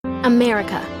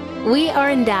America. We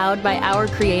are endowed by our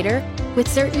Creator with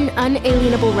certain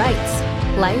unalienable rights: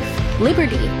 life,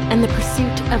 liberty, and the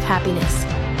pursuit of happiness.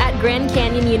 At Grand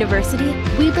Canyon University,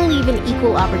 we believe in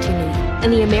equal opportunity,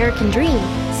 and the American dream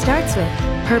starts with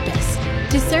purpose.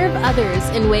 To serve others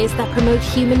in ways that promote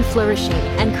human flourishing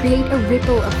and create a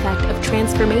ripple effect of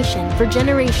transformation for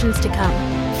generations to come.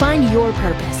 Find your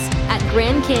purpose at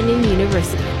Grand Canyon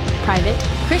University. Private,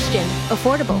 Christian,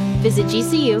 affordable. Visit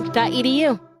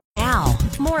gcu.edu. Now,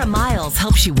 Maura Miles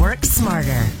helps you work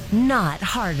smarter, not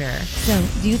harder. So,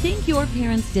 do you think your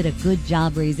parents did a good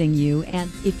job raising you?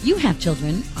 And if you have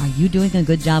children, are you doing a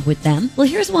good job with them? Well,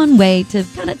 here's one way to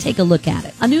kind of take a look at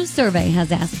it. A new survey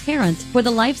has asked parents for the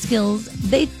life skills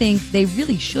they think they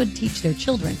really should teach their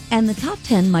children. And the top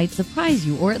 10 might surprise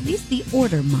you, or at least the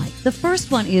order might. The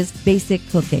first one is basic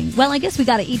cooking. Well, I guess we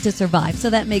got to eat to survive, so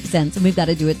that makes sense, and we've got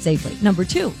to do it safely. Number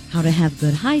 2, how to have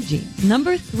good hygiene.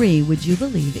 Number 3, would you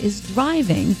believe, is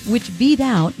driving, which beat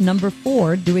out number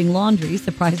 4, doing laundry,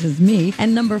 surprises me,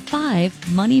 and number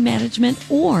 5, money management,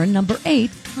 or number 8,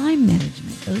 time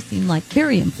management. Those seem like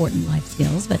very important life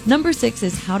skills. But number 6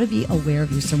 is how to be aware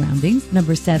of your surroundings.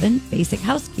 Number 7, basic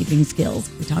housekeeping skills.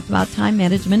 We talked about time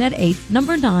management at 8.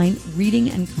 Number 9, reading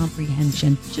and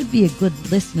comprehension. Should be a good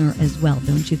listener as well,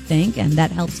 don't you think? And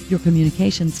that helps your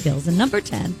communication skills. And number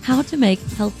 10, how to make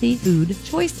healthy food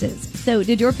choices. So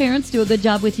did your parents do a good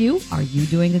job with you? Are you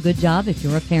doing a good job if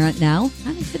you're a parent now?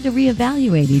 Kind of good to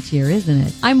reevaluate each year, isn't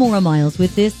it? I'm Maura Miles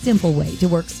with this simple way to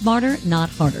work smarter, not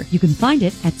harder. You can find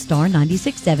it at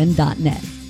star967.net.